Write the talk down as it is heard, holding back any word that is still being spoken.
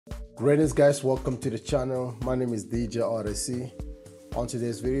Greetings guys, welcome to the channel. My name is DJ RC. On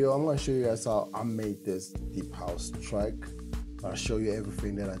today's video, I'm going to show you guys how I made this deep house track. I'll show you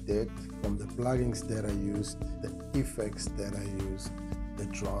everything that I did, from the plugins that I used, the effects that I used, the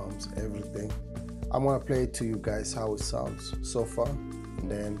drums, everything. I'm going to play it to you guys how it sounds so far, and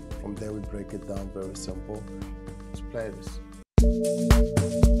then from there we break it down. Very simple. Let's play this.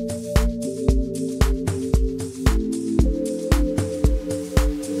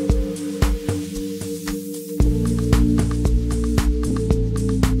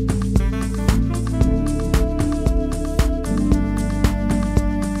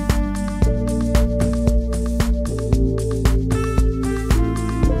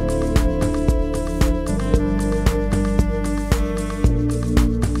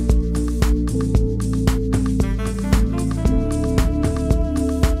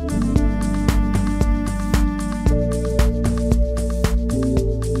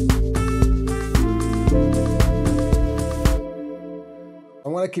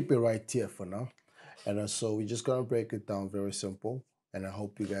 I'm gonna keep it right here for now, and so we're just gonna break it down. Very simple, and I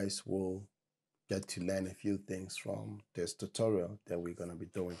hope you guys will get to learn a few things from this tutorial that we're gonna be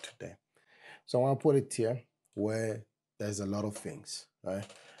doing today. So I want to put it here where there's a lot of things, right?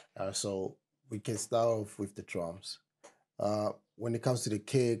 So we can start off with the drums. When it comes to the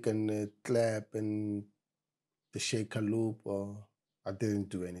kick and the clap and the shaker loop, I didn't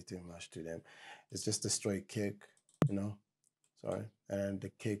do anything much to them. It's just a straight kick, you know. Sorry, and the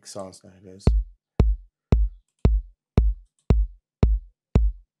kick sounds like this.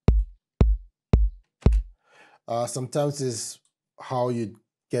 Sometimes it's how you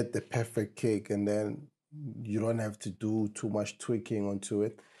get the perfect kick, and then you don't have to do too much tweaking onto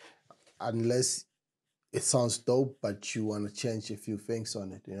it, unless it sounds dope, but you want to change a few things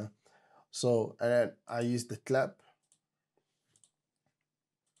on it, you know. So, and then I use the clap,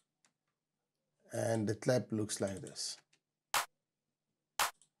 and the clap looks like this.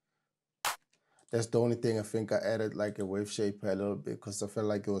 That's the only thing I think I added, like a wave shaper a little bit, because I felt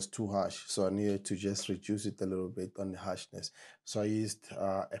like it was too harsh. So I needed to just reduce it a little bit on the harshness. So I used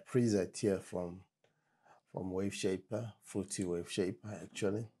a preset here from wave shaper, fruity wave shaper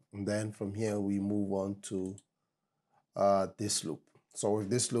actually. And then from here we move on to this loop. So with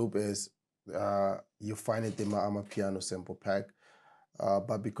this loop is, you find it in my Amapiano sample pack.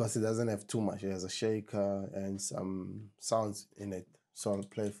 But because it doesn't have too much, it has a shaker and some sounds in it. So I'll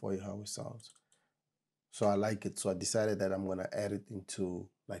play for you how it sounds. So I like it, so I decided that I'm gonna add it into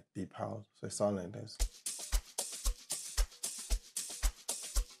like deep house. So it sounds like this.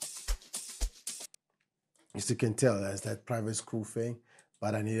 As you can tell, there's that private screw thing,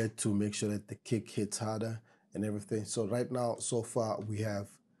 but I needed to make sure that the kick hits harder and everything. So right now, so far, we have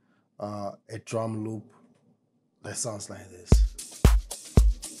a drum loop that sounds like this.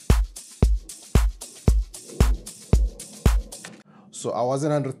 So I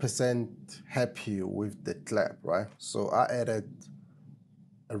wasn't 100% happy with the clap, right? So I added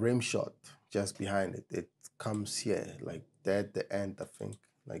a rim shot just behind it. It comes here, like that at the end, I think.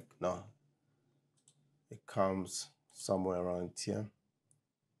 Like, no, it comes somewhere around here.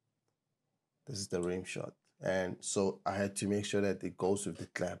 This is the rim shot. And so I had to make sure that it goes with the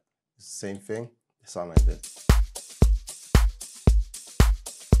clap. It's the same thing, it sounds like this.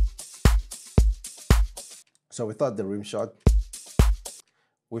 So without the rim shot,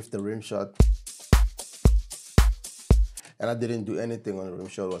 with the rim shot, and I didn't do anything on the rim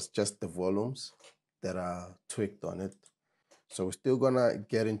shot, it was just the volumes that are tweaked on it. So we're still gonna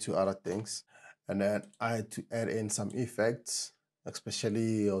get into other things. And then I had to add in some effects,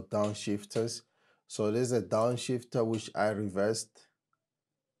 especially your downshifters. So there's a downshifter which I reversed,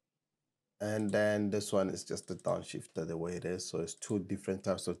 and then this one is just the downshifter the way it is. So it's two different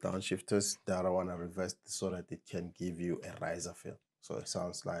types of downshifters. The other one I reversed so that it can give you a riser feel. So it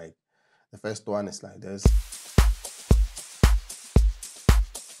sounds like, the first one is like this.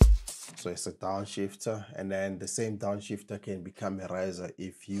 So it's a downshifter, and then the same downshifter can become a riser.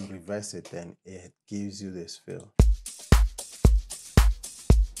 If you reverse it, then it gives you this feel.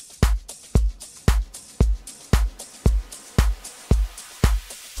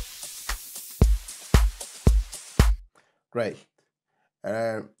 Great.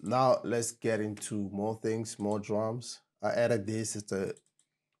 And now let's get into more things, more drums. I added this, it's a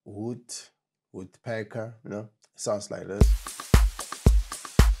woodpecker, you know, it sounds like this.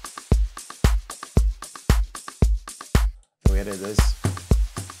 We added this.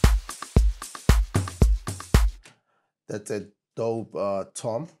 That's a dope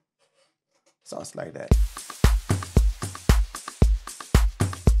tom. Sounds like that.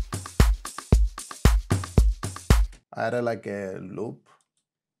 I added like a loop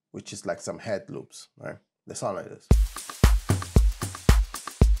which is like some head loops, right? They sound like this.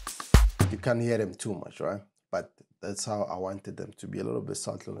 You can't hear them too much, right? But that's how I wanted them to be a little bit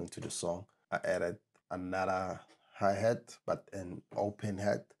subtle into the song. I added another hi-hat, but an open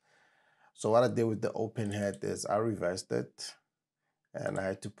hat. So what I did with the open hat is I reversed it, and I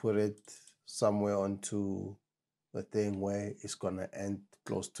had to put it somewhere onto the thing where it's gonna end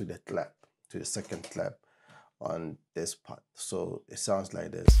close to the clap, to the second clap on this part. So it sounds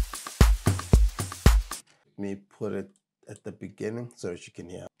like this. Let me put it at the beginning so that you can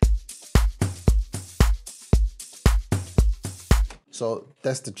hear. So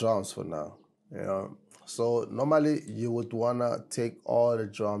that's the drums for now, you know. So normally you would wanna take all the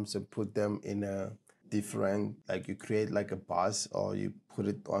drums and put them in a different, like you create like a bass, or you put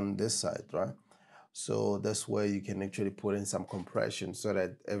it on this side, right? So that's where you can actually put in some compression so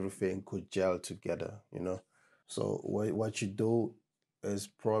that everything could gel together, you know. So what you do is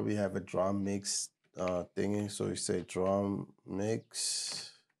probably have a drum mix thingy. So you say drum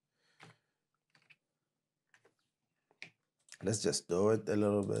mix. Let's just do it a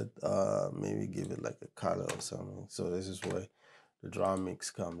little bit. Maybe give it like a color or something. So this is where the drum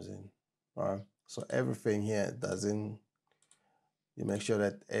mix comes in. All right. So everything here doesn't. You make sure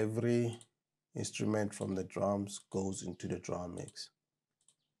that every instrument from the drums goes into the drum mix.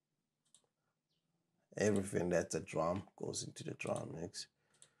 Everything that's a drum goes into the drum mix.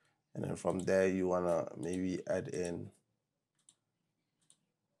 And then from there, you want to maybe add in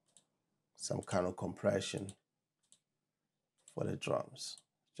some kind of compression for the drums,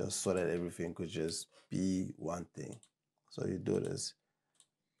 just so that everything could just be one thing. So you do this.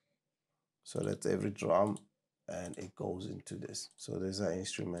 So that's every drum, and it goes into this. So these are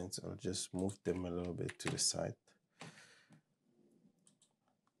instruments. I'll just move them a little bit to the side.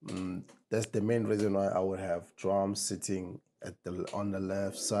 That's the main reason why I would have drums sitting at on the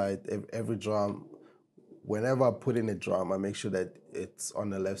left side. Every drum, whenever I put in a drum, I make sure that it's on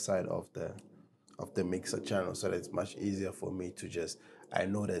the left side of the mixer channel, so that it's much easier for me to just, I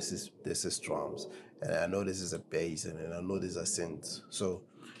know this is drums, and I know this is a bass, and I know these are synths. So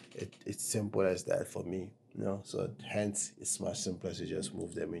it's simple as that for me, you know. So hence it's much simpler to just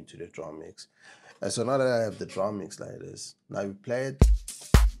move them into the drum mix. And so now that I have the drum mix like this, now we play it.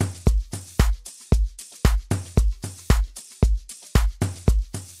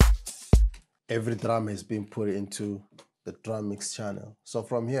 Every drum has been put into the drum mix channel. So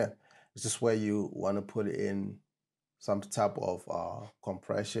from here, this is where you want to put in some type of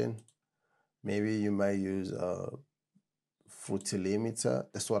compression. Maybe you might use a fruity limiter.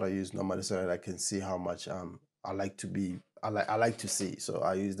 That's what I use normally, so that I can see how much I like to see. So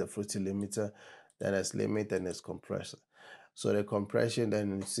I use the fruity limiter, then there's limit, and there's compressor. So the compression,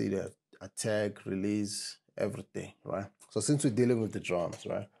 then you see the attack, release, everything, right? So since we're dealing with the drums,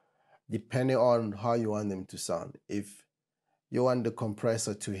 right, depending on how you want them to sound, if you want the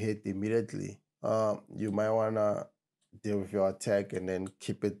compressor to hit immediately, you might want to deal with your attack and then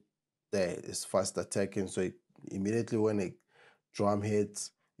keep it there. It's fast attacking, so immediately when a drum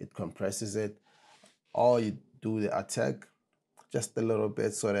hits, it compresses it. Or you do the attack just a little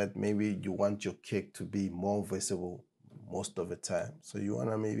bit, so that maybe you want your kick to be more visible most of the time. So you want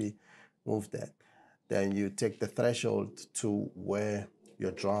to maybe move that. Then you take the threshold to where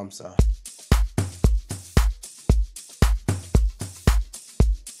your drums are.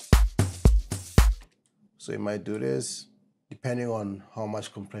 So you might do this depending on how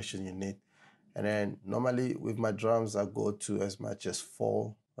much compression you need. And then normally with my drums, I go to as much as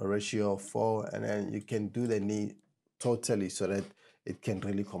 4, a ratio of 4, and then you can do the knee totally so that it can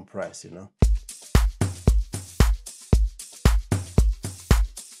really compress, you know.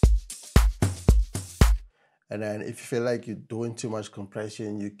 And then if you feel like you're doing too much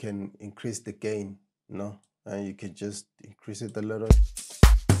compression, you can increase the gain, you know, and you can just increase it a little.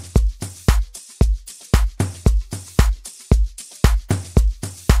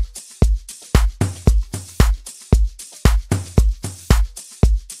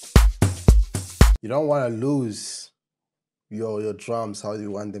 You don't want to lose your drums how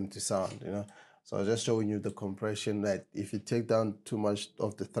you want them to sound, you know. So I'm just showing you the compression, that if you take down too much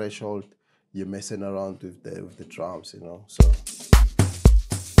of the threshold, you're messing around with the drums, you know. So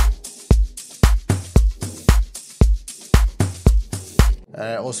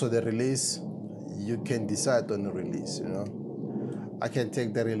also the release, you can decide on the release, you know. I can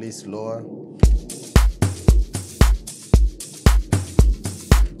take the release lower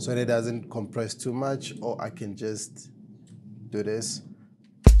so that it doesn't compress too much, or I can just do this.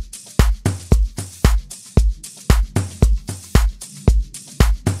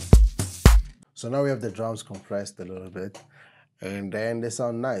 So now we have the drums compressed a little bit, and then they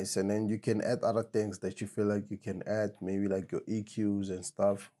sound nice. And then you can add other things that you feel like you can add, maybe like your EQs and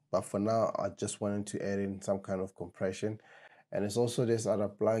stuff. But for now, I just wanted to add in some kind of compression. And it's also this other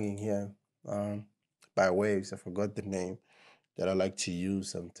plugin here by Waves. I forgot the name that I like to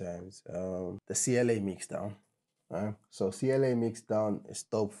use sometimes. The CLA Mixdown. So CLA Mixdown is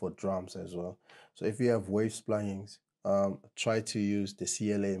dope for drums as well. So if you have Waves plugins, try to use the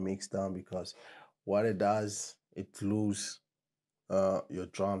CLA Mixdown, because what it does, it glues your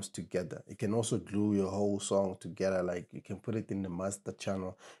drums together. It can also glue your whole song together. Like you can put it in the master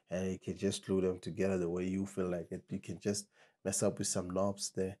channel and you can just glue them together the way you feel like it. You can just mess up with some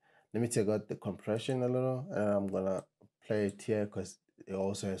knobs there. Let me take out the compression a little, and I'm gonna play it here because it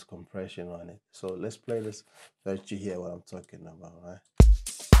also has compression on it. So let's play this so that you hear what I'm talking about, right?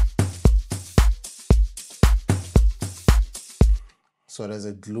 So there's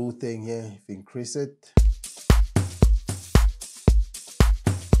a glue thing here. If you increase it,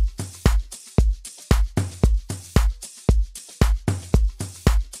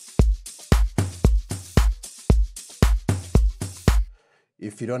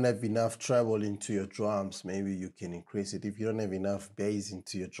 if you don't have enough treble into your drums, maybe you can increase it. If you don't have enough bass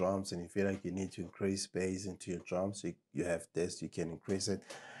into your drums and you feel like you need to increase bass into your drums, you have this, you can increase it.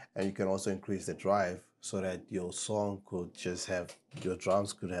 And you can also increase the drive so that your song could just have, your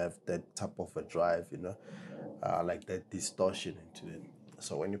drums could have that type of a drive, you know, like that distortion into it.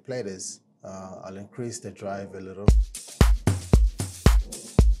 So when you play this, I'll increase the drive a little.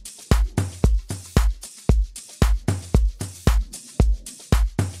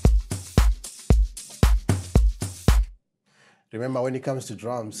 Remember, when it comes to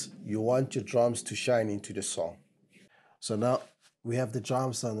drums, you want your drums to shine into the song. So now we have the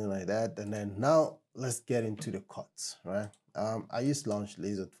drums sounding like that, and then now let's get into the chords, right? I use Launch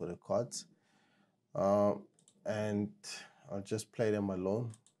Lizard for the chords, and I'll just play them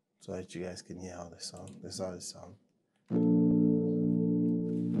alone so that you guys can hear how they sound. This is how they sound.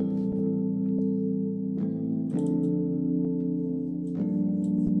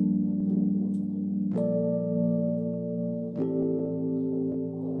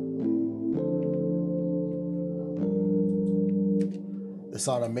 They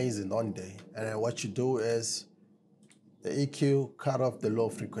sound amazing, don't they? And then what you do is the EQ, cut off the low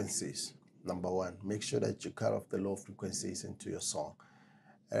frequencies. Number one, make sure that you cut off the low frequencies into your song.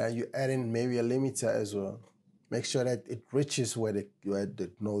 And then you add in maybe a limiter as well. Make sure that it reaches where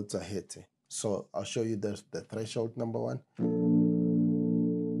the notes are hitting. So I'll show you the threshold, number one.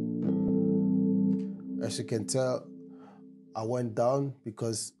 As you can tell, I went down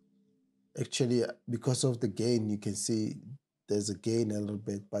because actually, because of the gain, you can see there's a gain a little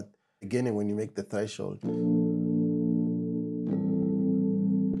bit, but again, when you make the threshold,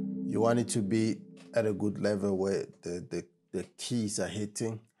 you want it to be at a good level where the keys are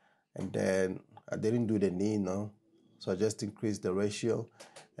hitting. And then I didn't do the knee, no. So I just increased the ratio,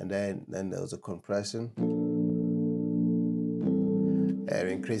 and then there was a compression. And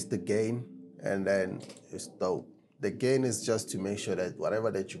increase the gain, and then it's dope. The gain is just to make sure that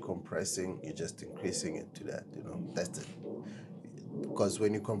whatever that you're compressing, you're just increasing it to that, you know, that's it. Because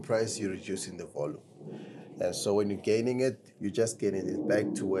when you compress, you're reducing the volume. And so when you're gaining it, you're just getting it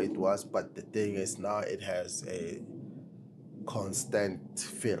back to where it was. But the thing is, now it has a constant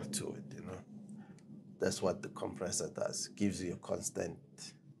feel to it, you know. That's what the compressor does. Gives you a constant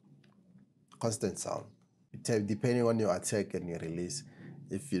sound. Depending on your attack and your release,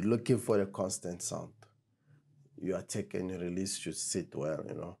 if you're looking for a constant sound, your attack and your release should sit well,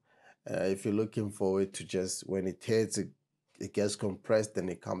 you know. If you're looking for it to just, when it hits, it gets compressed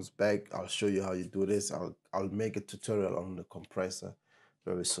and it comes back, I'll show you how you do this. I'll make a tutorial on the compressor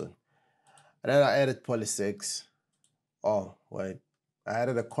very soon. And then I added Poly 6. Oh, wait. I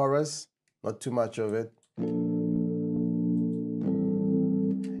added a chorus, not too much of it. And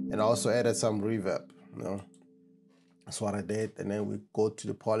I also added some reverb, you know. That's what I did. And then we go to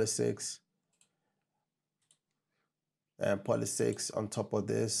the Poly 6. And Poly 6 on top of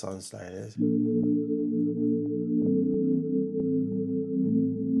this sounds like this.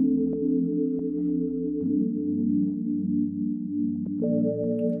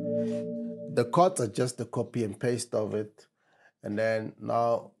 The chords are just the copy and paste of it. And then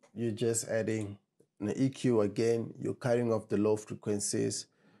now you're just adding an EQ again. You're cutting off the low frequencies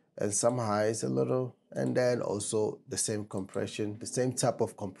and some highs a little. And then also the same compression, the same type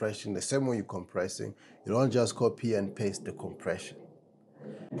of compression, the same way you're compressing. You don't just copy and paste the compression.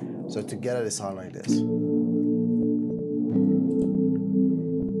 So together they sound like this.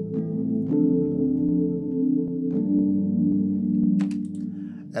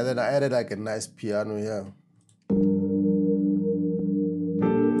 And then I added like a nice piano here.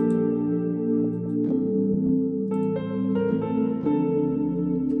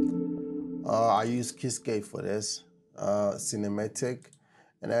 I use Keyscape for this, cinematic,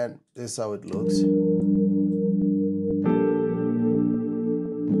 and then this is how it looks.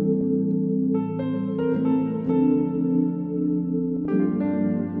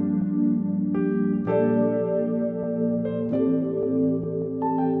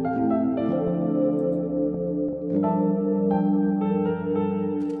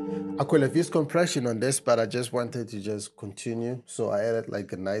 I could have used compression on this, but I just wanted to just continue. So I added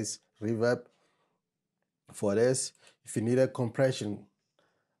like a nice reverb for this. If you needed compression,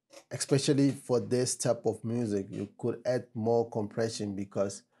 especially for this type of music, you could add more compression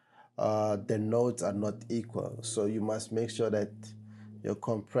because the notes are not equal. So you must make sure that your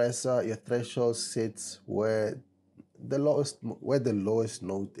compressor, your threshold sits where the lowest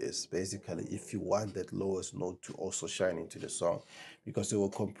note is, basically, if you want that lowest note to also shine into the song, because it will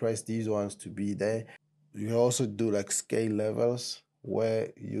compress these ones to be there. You can also do like scale levels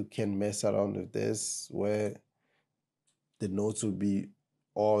where you can mess around with this, where the notes will be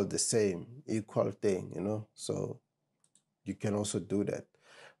all the same, equal thing, you know. So you can also do that,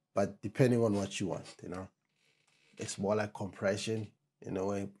 but depending on what you want, you know. It's more like compression in a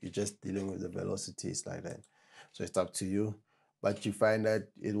way. You're just dealing with the velocities like that. So it's up to you. But you find that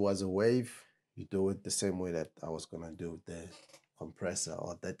it was a wave, you do it the same way that I was gonna do with the compressor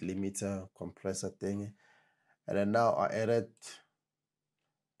or that limiter compressor thing. And then now I added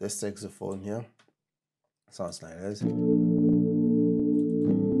this saxophone here. Sounds like this.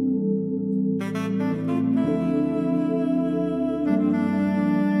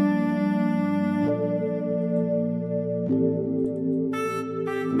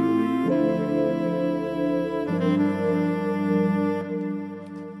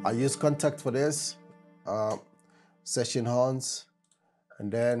 I use contact for this, session horns,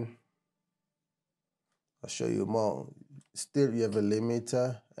 and then I'll show you more. Still, you have a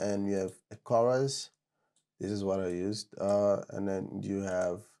limiter and you have a chorus. This is what I used, and then you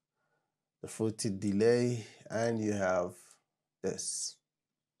have the fruity delay, and you have this,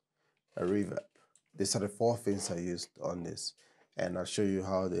 a reverb. These are the 4 things I used on this, and I'll show you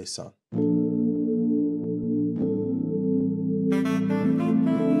how they sound.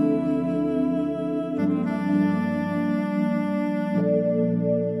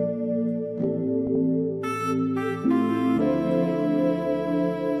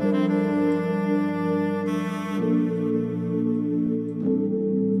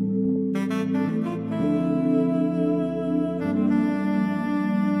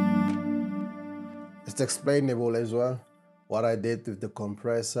 It's explainable as well. What I did with the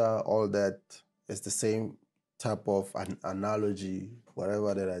compressor, all that is the same type of an analogy.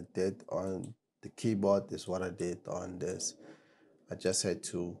 Whatever that I did on the keyboard is what I did on this. I just had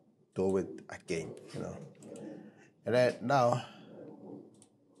to do it again, you know. And then now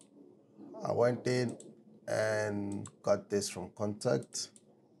I went in and got this from Contact,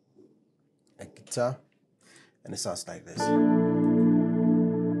 a guitar, and it sounds like this.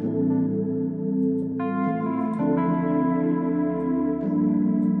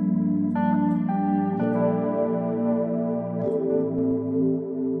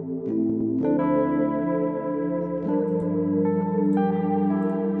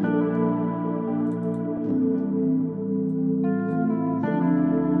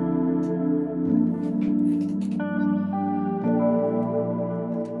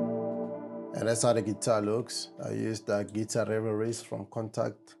 And that's how the guitar looks. I used the Guitar Reveries from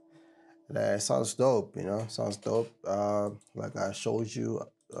Contact. It sounds dope, you know, sounds dope. Like I showed you,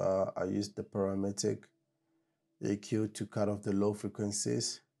 I used the parametric EQ to cut off the low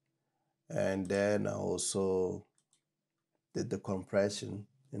frequencies. And then I also did the compression,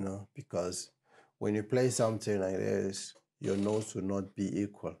 you know, because when you play something like this, your notes will not be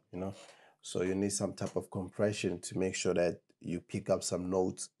equal, you know. So you need some type of compression to make sure that you pick up some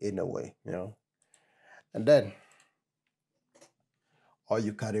notes in a way, you know. And then, are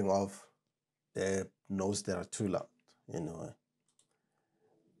you cutting off the notes that are too loud, you know.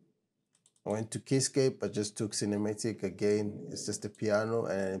 I went to Keyscape, I just took cinematic again. It's just the piano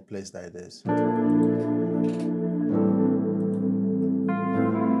and it plays like this.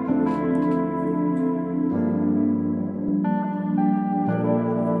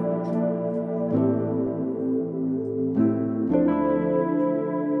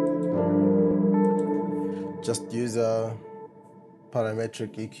 Just use a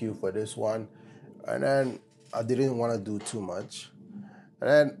parametric EQ for this one, and then I didn't want to do too much. And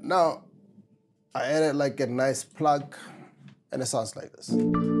then now I added like a nice plug, and it sounds like this.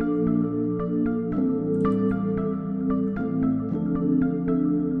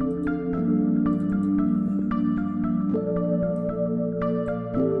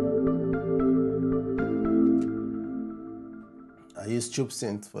 use tube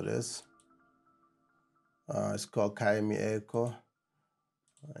synth for this. It's called Kaimi Echo,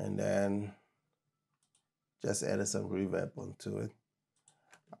 and then just added some reverb onto it.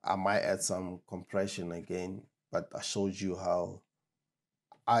 I might add some compression again, but I showed you how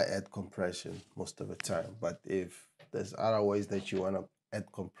I add compression most of the time. But if there's other ways that you want to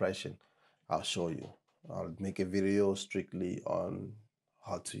add compression, I'll show you. I'll make a video strictly on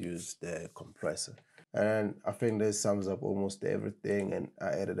how to use the compressor. And I think this sums up almost everything, and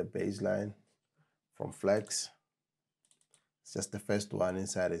I added a bass line from Flex. It's just the first one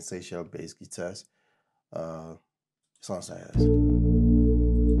inside Essential Bass Guitars. Sounds like this.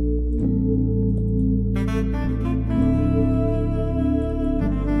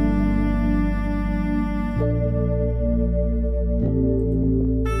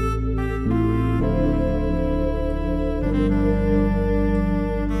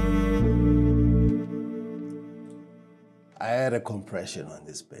 I add a compression on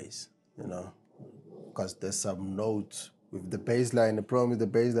this bass, you know, because there's some notes with the bass line. The problem with the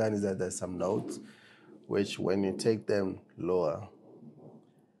bass line is that there's some notes which, when you take them lower,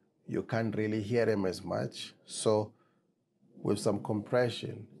 you can't really hear them as much. So with some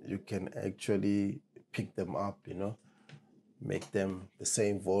compression, you can actually pick them up, you know, make them the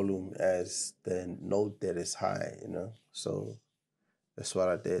same volume as the note that is high, you know. So that's what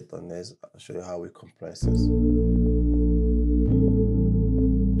I did on this. I'll show you how we compress this.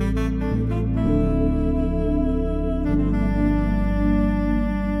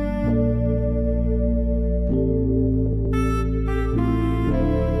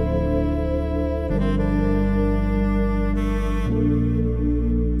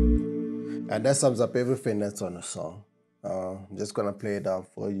 And that sums up everything that's on the song. I'm just gonna play it down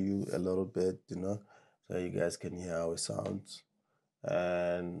for you a little bit, you know, so you guys can hear how it sounds.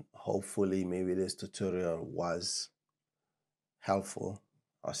 And hopefully maybe this tutorial was helpful.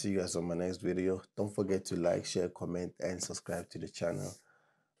 I'll see you guys on my next video. Don't forget to like, share, comment, and subscribe to the channel.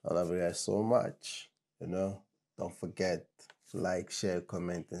 I love you guys so much, you know. Don't forget to like, share,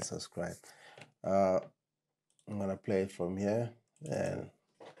 comment, and subscribe. I'm gonna play it from here, and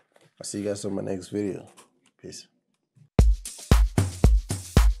I'll see you guys on my next video. Peace.